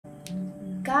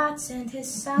God sent his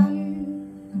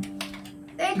son.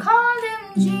 They called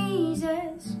him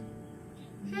Jesus.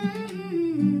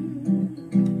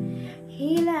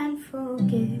 Heal and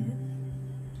forgive.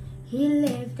 He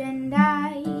lived and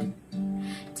died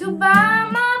to buy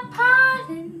my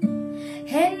pardon.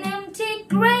 An empty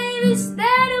grave is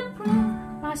there to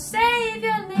prove my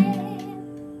Savior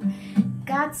lived.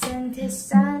 God sent his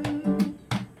son.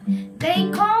 They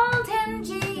called him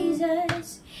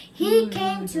Jesus. He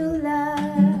came to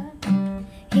love,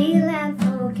 heal and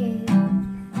forgive.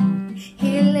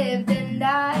 He lived and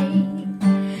died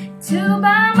to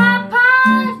buy my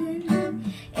pardon.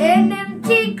 An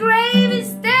empty grave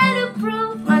is there to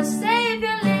prove my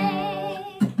Savior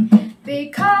lived.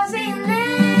 Because he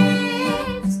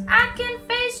lives, I can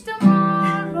face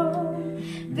tomorrow.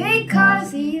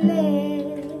 Because he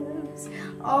lives,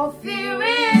 all fear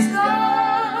is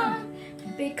gone.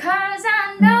 Because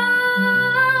I know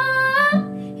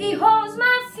he holds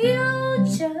my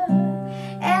future,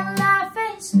 and life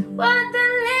is worth the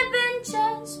living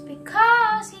just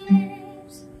because he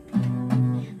lives.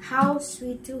 How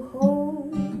sweet to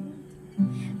hold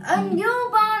a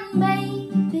newborn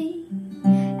baby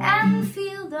and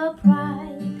feel the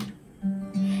pride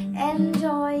and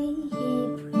joy he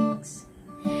brings.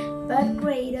 But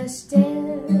greater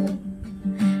still,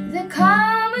 the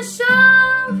calm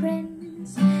assurance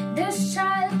this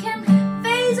child can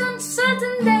face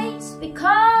uncertain days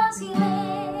because he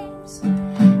lives.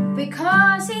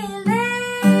 Because he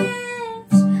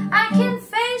lives, I can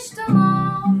face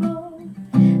tomorrow.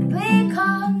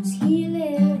 Because he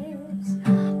lives,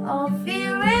 all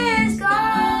fear is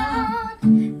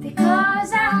gone.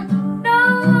 Because I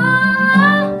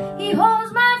know he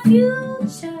holds my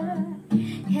future,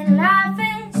 and life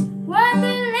is worth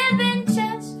living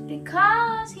just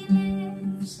because he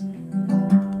lives.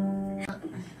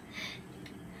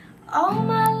 All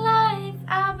my life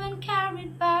I've been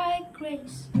carried by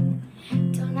grace.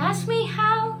 Don't ask me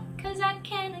how, 'cause I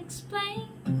can't explain.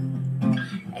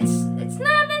 It's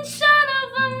nothing short of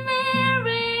a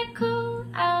miracle.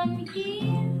 I'm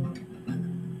here.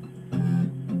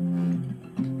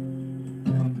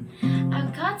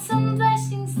 I've got some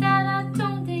blessings that I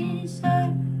don't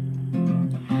deserve.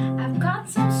 I've got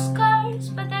some scars,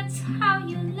 but that's how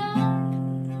you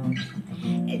learn.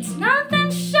 It's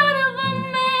nothing short of a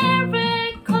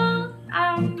miracle.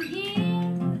 I'm here.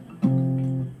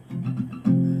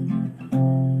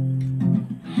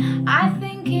 I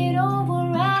think it over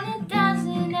and it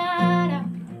doesn't add up.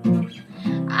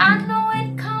 I know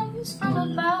it comes from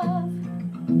above.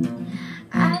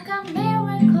 I got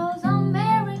miracles on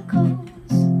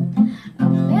miracles, a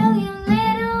million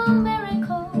little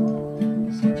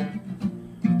miracles.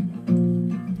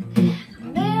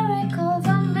 Miracles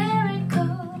on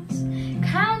miracles,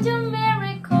 count your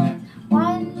miracles.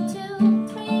 1, 2,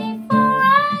 3, 4,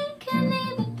 I can't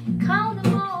even count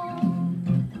them all.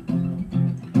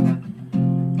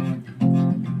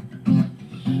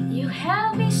 You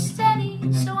held me steady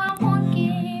so I won't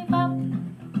give up.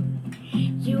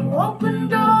 You open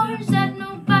doors that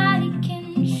nobody can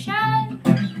shut.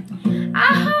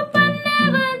 I hope I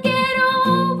never get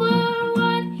over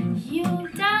what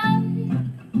you've done.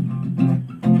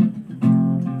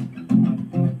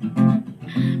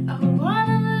 I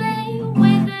wanna live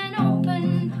with an open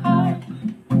heart.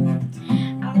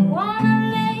 I wanna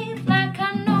live like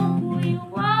I know who you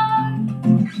are.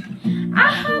 I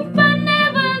hope I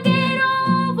never get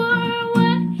over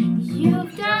what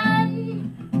you've done.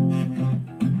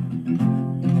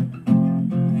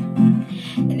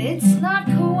 And it's not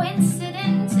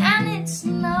coincidence and it's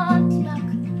not luck.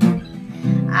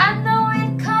 I know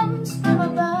it comes from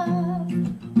above.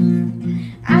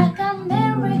 I got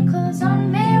miracles on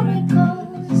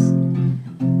miracles,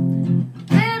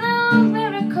 little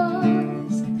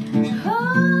miracles.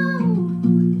 Oh,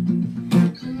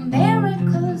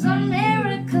 miracles on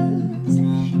miracles,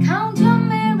 count your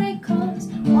miracles.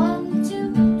 1,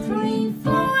 2, 3,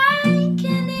 4, I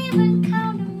can't even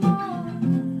count them all.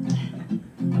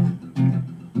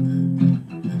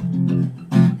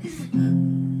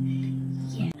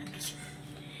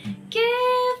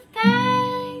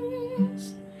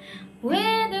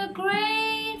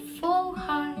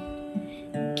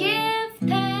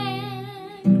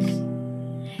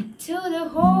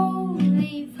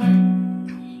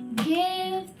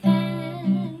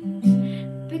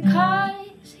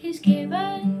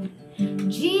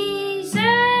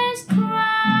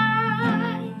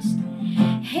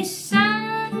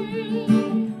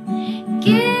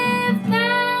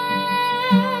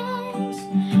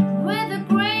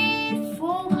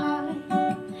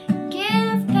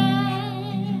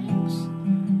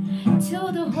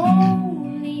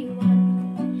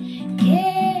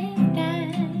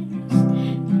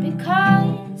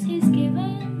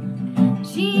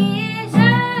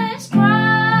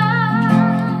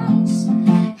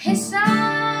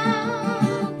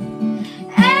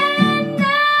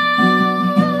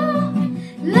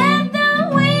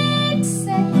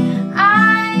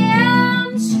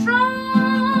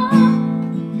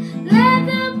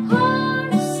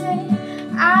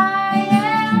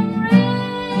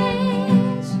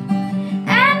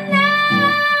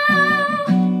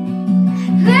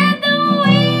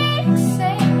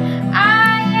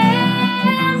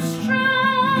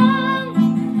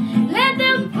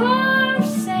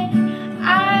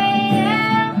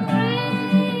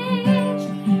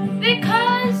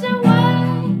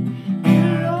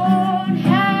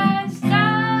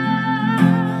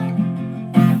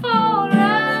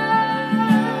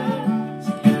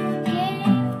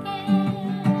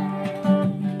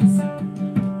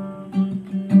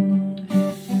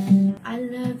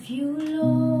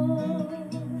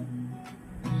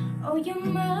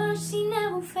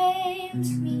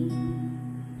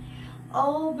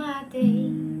 All my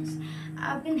days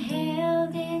I've been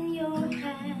held in your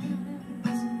hands.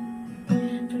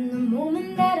 From the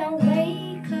moment that I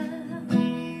wake up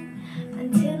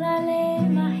until I lay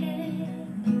my head,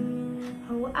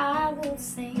 oh, I will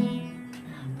sing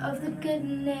of the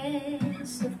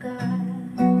goodness of God.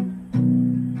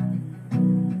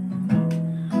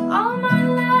 All my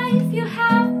life you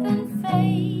have been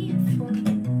faithful.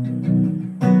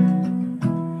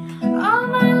 All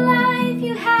my life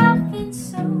you have been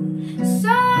so,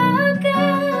 so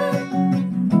good.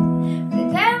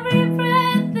 With every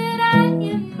breath that I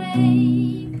am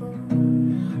able,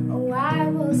 oh, I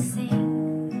will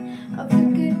sing of the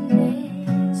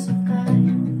goodness of God.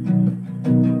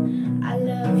 I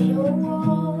love your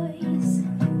voice.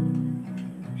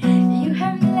 You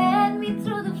have led me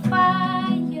through the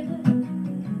fire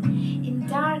in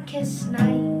darkest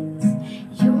nights.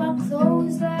 You are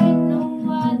close like no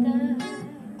other.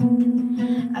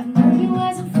 I've known you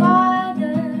as a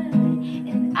father,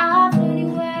 and I've known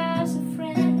you as a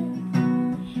friend,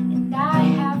 and I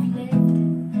have lived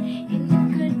in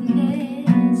the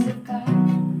goodness of God.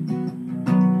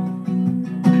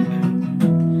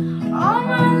 All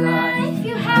my life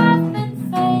you have been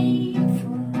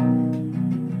faithful.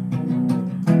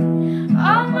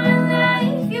 All my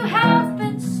life you have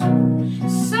been so,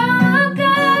 so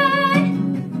good.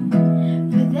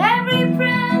 With every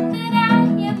breath that I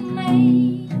am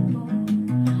able,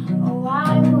 oh,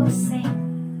 I will sing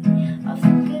of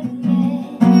the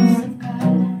goodness of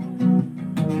God.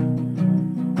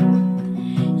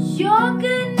 Your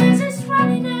goodness is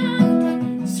running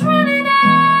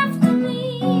after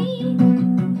me.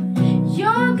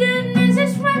 Your goodness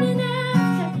is running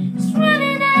after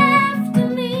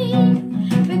me.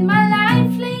 With my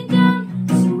life laid down,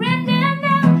 surrender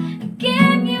now, I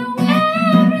give you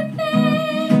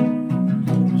everything.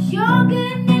 Your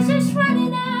goodness is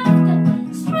running after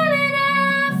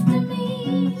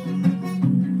me.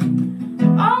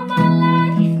 All my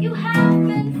life you have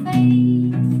been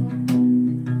faithful.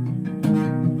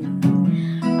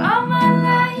 All my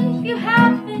life you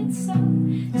have been so,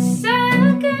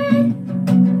 so good.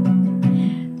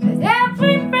 With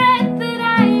every breath that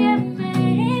I am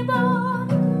able,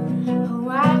 oh,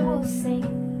 I will sing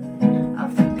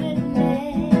of the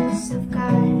goodness of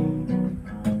God.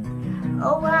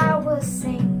 Oh, I will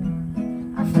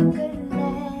sing of the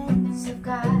goodness of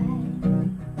God.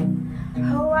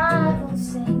 Oh, I will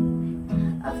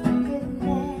sing of the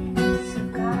goodness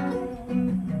of God.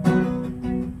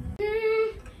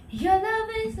 Your love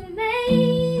is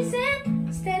amazing,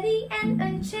 steady and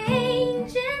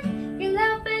unchanging. Your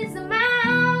love is a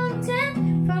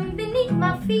mountain from beneath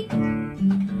my feet.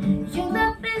 Your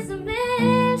love is a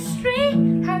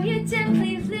mystery, how you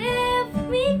gently lift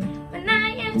me when I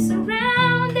am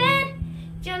surrounded.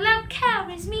 Your love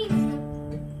carries me.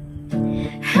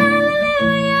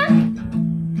 Hallelujah,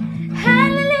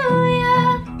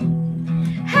 hallelujah,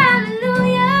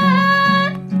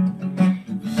 hallelujah.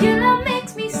 Your love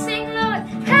makes me sing, Lord.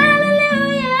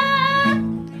 Hallelujah,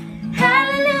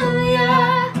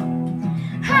 hallelujah,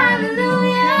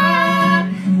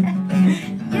 hallelujah.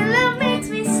 Your love makes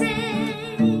me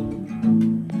sing.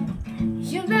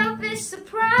 Your love is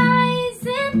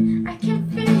surprising. I can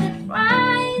feel it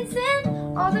rising.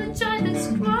 All the joy that's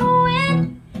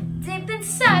growing deep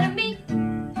inside of me.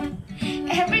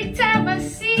 Every time I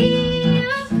see you,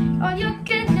 all your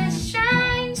goodness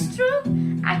shines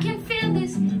through. I can feel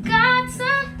this God's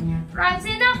sun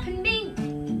rising up in me.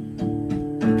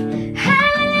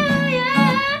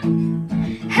 Hallelujah,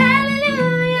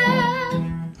 hallelujah,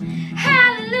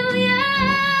 hallelujah.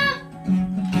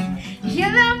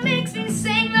 Your love makes me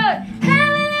sing, Lord.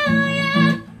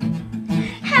 Hallelujah,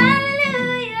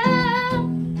 hallelujah,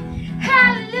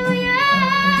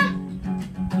 hallelujah.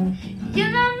 Your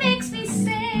love makes me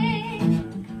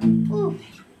sing. Ooh.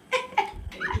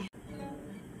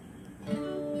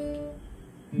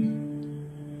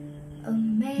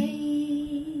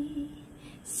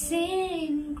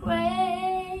 Amazing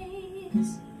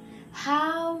grace,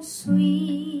 how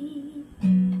sweet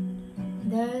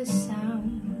the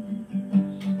sound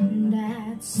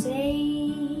that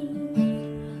saved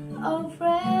a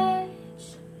wretch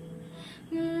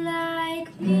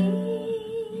like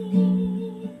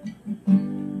me.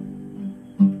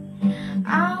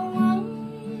 I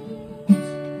once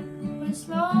was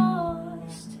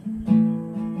lost,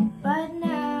 but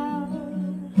now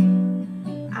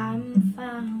I'm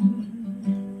found.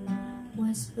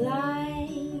 Was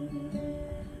blind,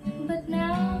 but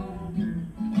now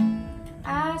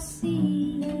I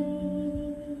see.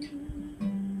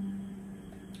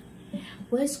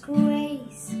 Was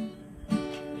grace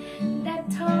that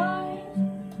taught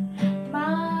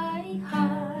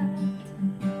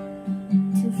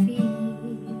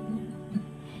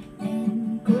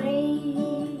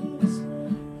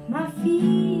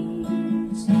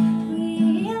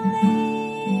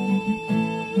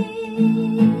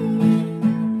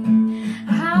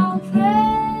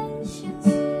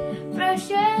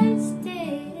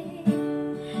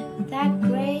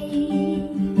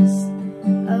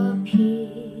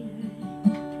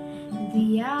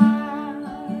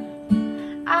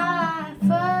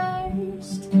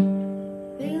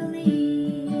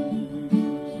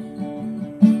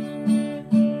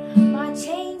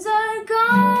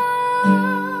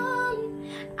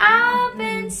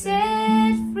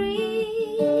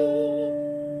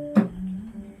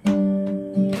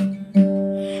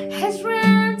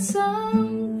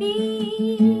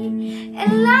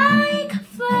and like a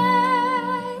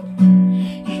flood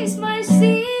is my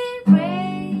secret,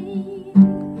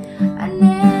 an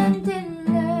ending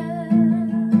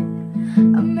love,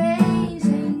 a